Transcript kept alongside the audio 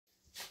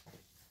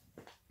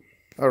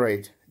All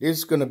right, this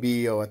is gonna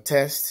be our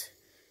test.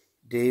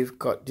 Dave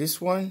cut this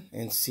one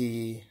and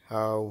see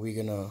how we're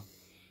gonna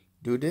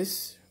do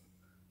this.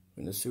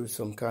 I'm gonna do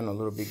some kind of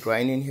little bit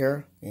grinding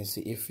here and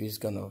see if it's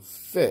gonna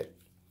fit.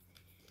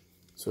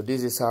 So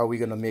this is how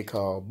we're gonna make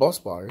our bus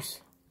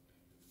bars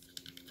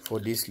for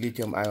this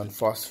lithium iron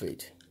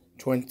phosphate,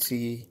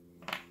 20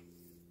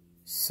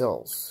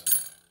 cells.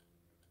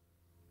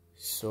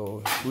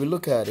 So we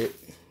look at it.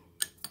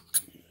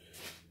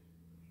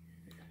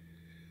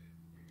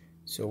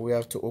 So we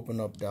have to open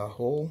up that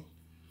hole.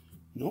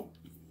 Nope.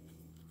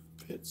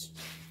 Fits.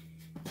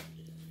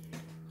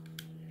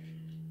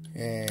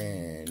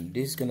 And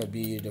this is gonna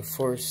be the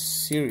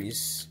first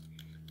series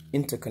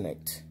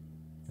interconnect.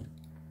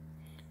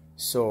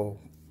 So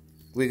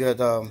we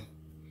got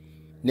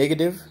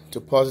negative to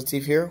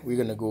positive here. We're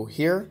gonna go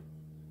here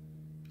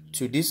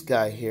to this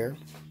guy here,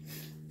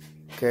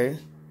 okay,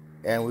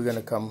 and we're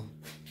gonna come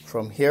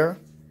from here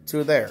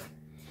to there.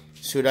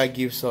 So that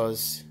gives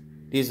us,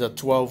 these are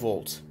 12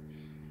 volts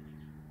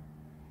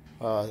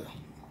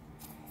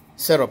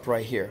setup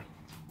right here.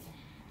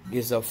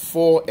 Is a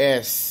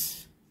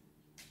 4S.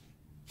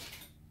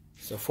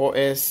 It's a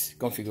 4S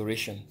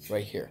configuration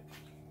right here.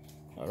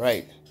 All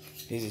right,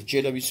 this is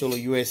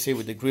jwsolarusa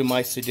with the Green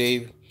Meister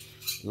Dave,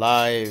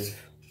 live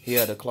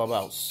here at the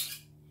clubhouse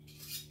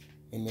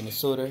in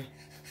Minnesota,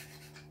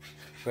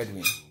 Red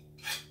Wing.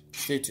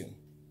 Stay tuned.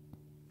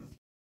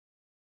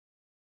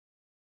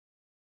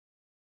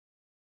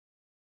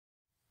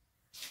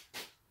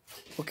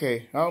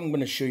 Okay, now I'm going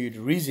to show you the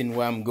reason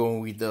why I'm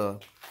going with the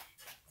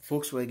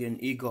Volkswagen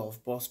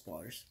e-Golf bus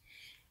bars,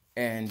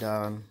 and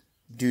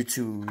due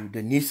to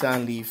the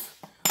Nissan Leaf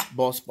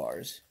bus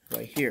bars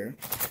right here.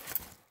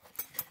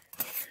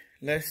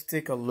 Let's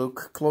take a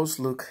close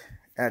look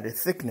at the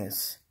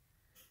thickness.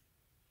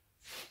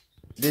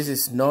 This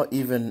is not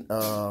even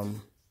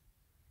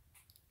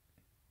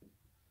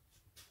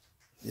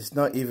it's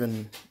not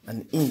even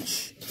an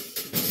inch.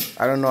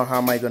 I don't know how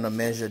am I gonna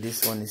measure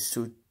this one. Is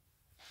too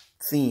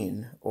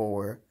thin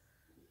or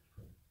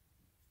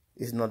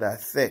it's not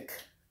that thick.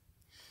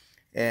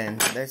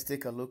 And let's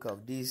take a look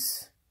at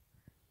this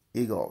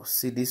eagle.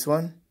 See, this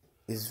one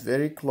is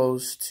very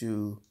close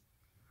to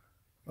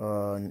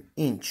an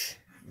inch,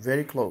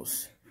 very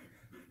close.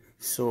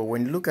 So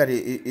when you look at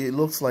it, it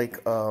looks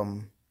like a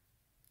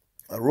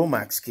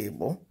Romax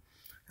cable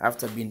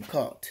after being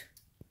cut.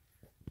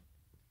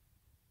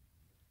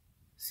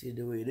 See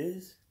the way it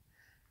is?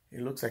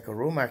 It looks like a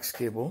Romax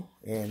cable,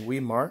 and we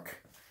mark.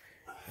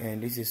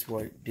 And this is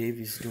what Dave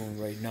is doing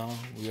right now.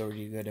 We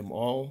already got them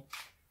all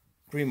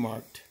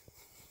pre-marked.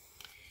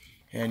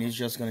 And he's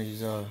just gonna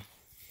use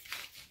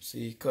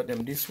see, cut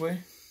them this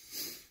way.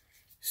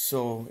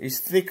 So it's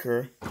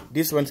thicker.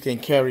 These ones can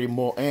carry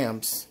more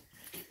amps.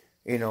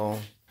 You know,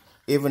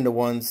 even the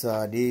ones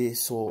they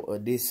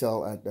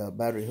sell at the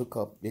battery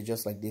hookup, they're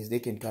just like this. They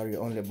can carry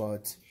only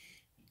about,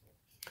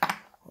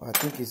 I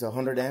think it's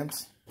 100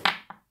 amps,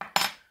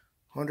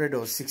 100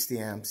 or 60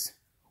 amps,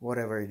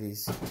 whatever it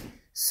is.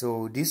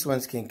 So these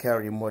ones can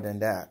carry more than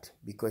that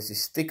because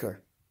it's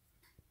thicker.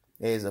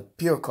 It is a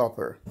pure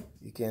copper.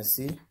 You can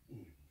see.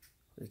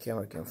 The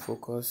camera can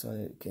focus on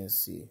it. You can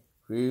see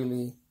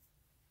really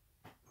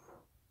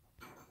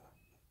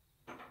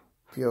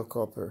pure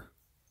copper.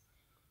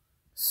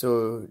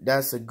 So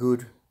that's a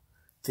good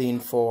thing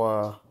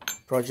for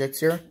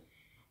projects here.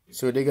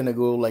 So they're gonna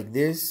go like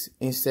this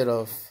instead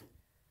of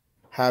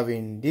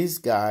having this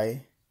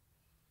guy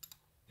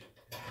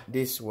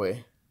this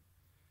way.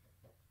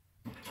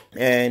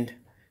 And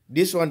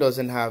this one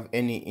doesn't have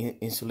any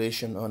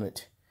insulation on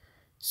it,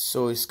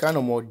 so it's kind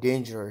of more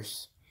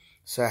dangerous.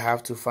 So I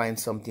have to find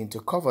something to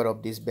cover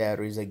up these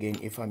batteries again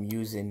if I'm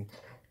using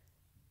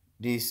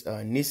these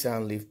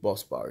Nissan Leaf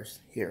bus bars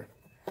here,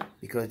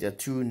 because they're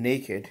too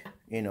naked.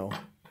 You know,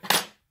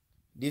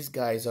 these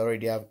guys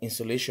already have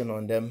insulation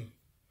on them,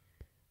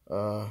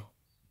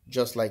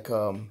 just like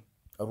a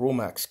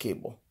Romax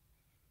cable.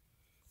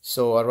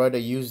 So I'd rather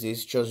use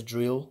this, just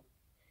drill,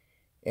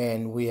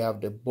 and we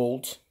have the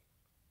bolt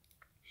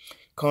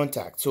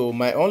contact. So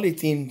my only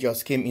thing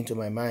just came into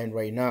my mind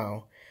right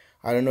now.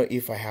 I don't know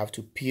if I have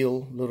to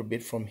peel a little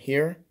bit from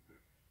here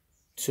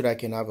so that I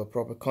can have a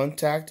proper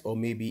contact, or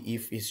maybe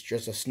if it's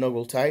just a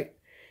snuggle tight,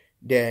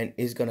 then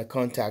it's gonna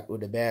contact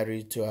with the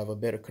battery to have a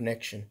better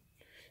connection.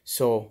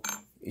 So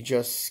it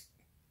just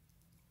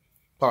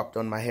popped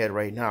on my head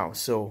right now.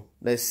 So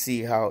let's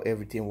see how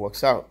everything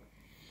works out.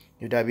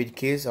 If that be the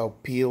case, I'll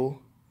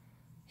peel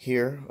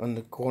here on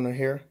the corner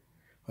here,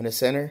 on the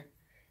center,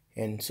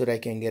 and so that I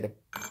can get a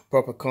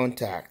proper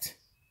contact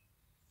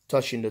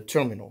touching the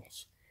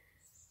terminals.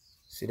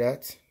 See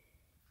that?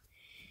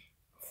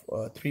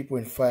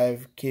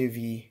 3.5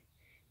 kV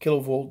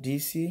kilovolt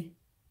DC.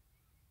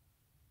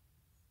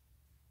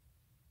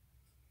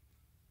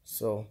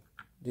 So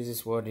this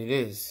is what it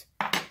is.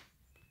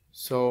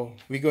 So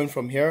we're going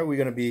from here. We're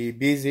gonna be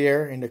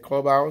busier in the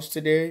clubhouse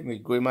today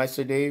with Green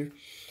Meister Dave.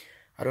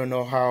 I don't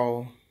know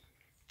how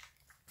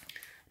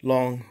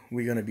long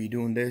we're gonna be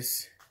doing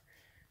this.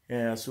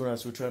 And as soon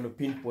as we're trying to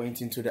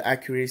pinpoint into the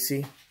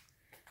accuracy,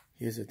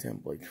 Here's a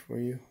template for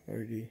you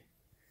already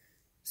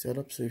set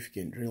up, so if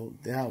you can drill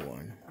that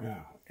one,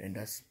 yeah, and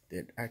that's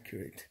that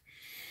accurate.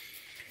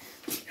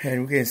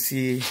 And we can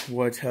see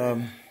what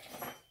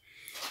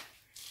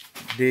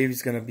Dave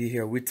is gonna be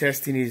here. We're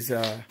testing his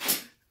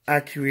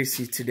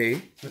accuracy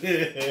today,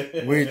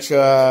 which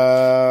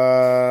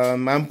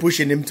I'm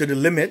pushing him to the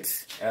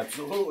limit.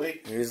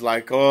 absolutely. He's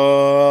like,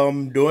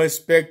 don't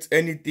expect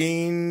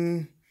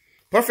anything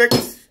perfect.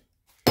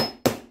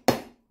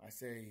 I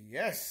say,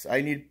 yes,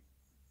 I need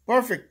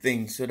perfect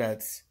things so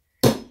that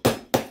I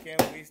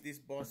can't waste these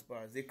bus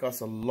bars. They cost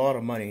a lot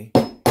of money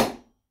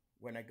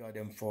when I got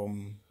them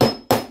from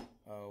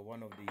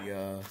one of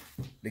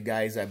the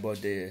guys I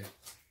bought the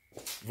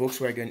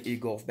Volkswagen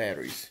e-Golf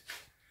batteries.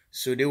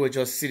 So they were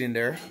just sitting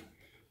there.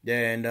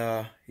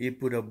 Then he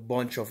put a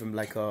bunch of them,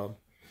 like a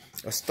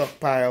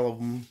stockpile of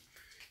them.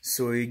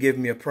 So he gave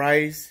me a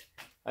price.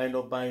 I ended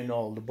up buying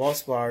all the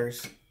bus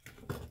bars.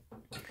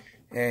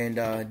 And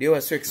they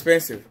were so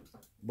expensive.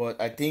 But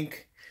I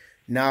think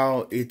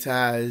now it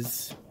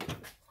has...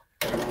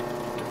 It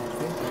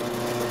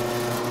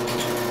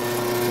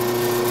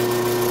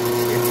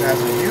has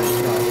a use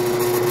now.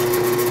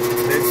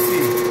 Let's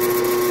see.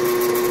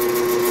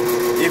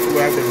 If we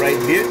have the right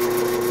bit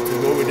to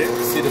go with it.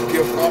 See the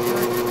pure copper?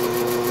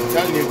 I'm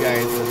telling you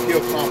guys, the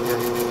pure copper,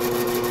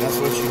 that's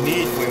what you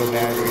need for your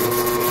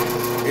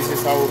batteries. This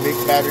is how we make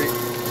battery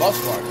bus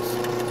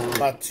bars.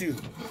 Part 2.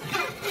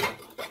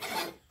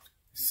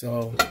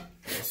 So,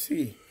 let's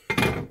see.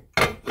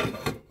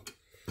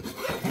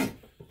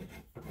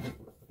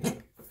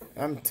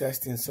 I'm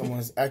testing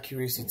someone's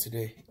accuracy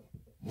today.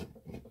 I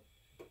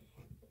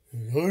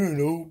don't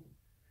know.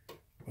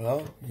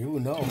 Well, you will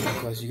know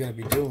because you're going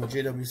to be doing with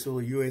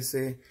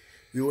jwsolarusa.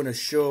 We want to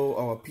show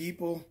our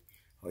people,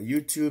 our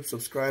YouTube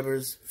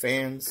subscribers,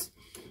 fans,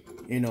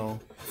 you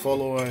know,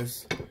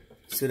 followers,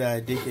 so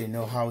that they can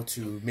know how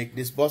to make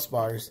these bus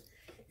bars.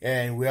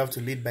 And we have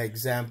to lead by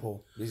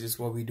example. This is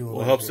what we do.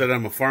 Well, it helps that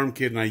I'm a farm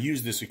kid and I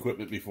used this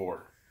equipment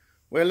before.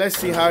 Well, let's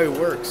see how it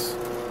works.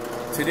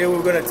 Today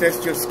we're going to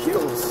test your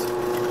skills.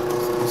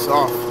 It's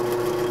off.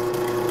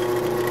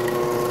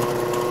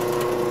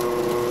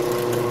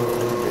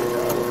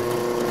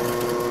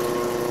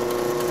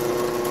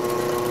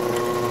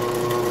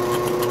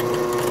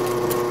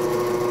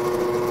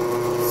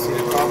 See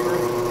the copper?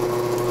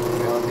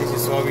 Well, this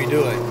is what we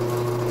do it.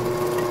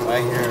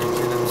 Right here,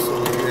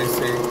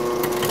 jwsolarusa,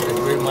 the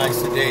great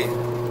minds today.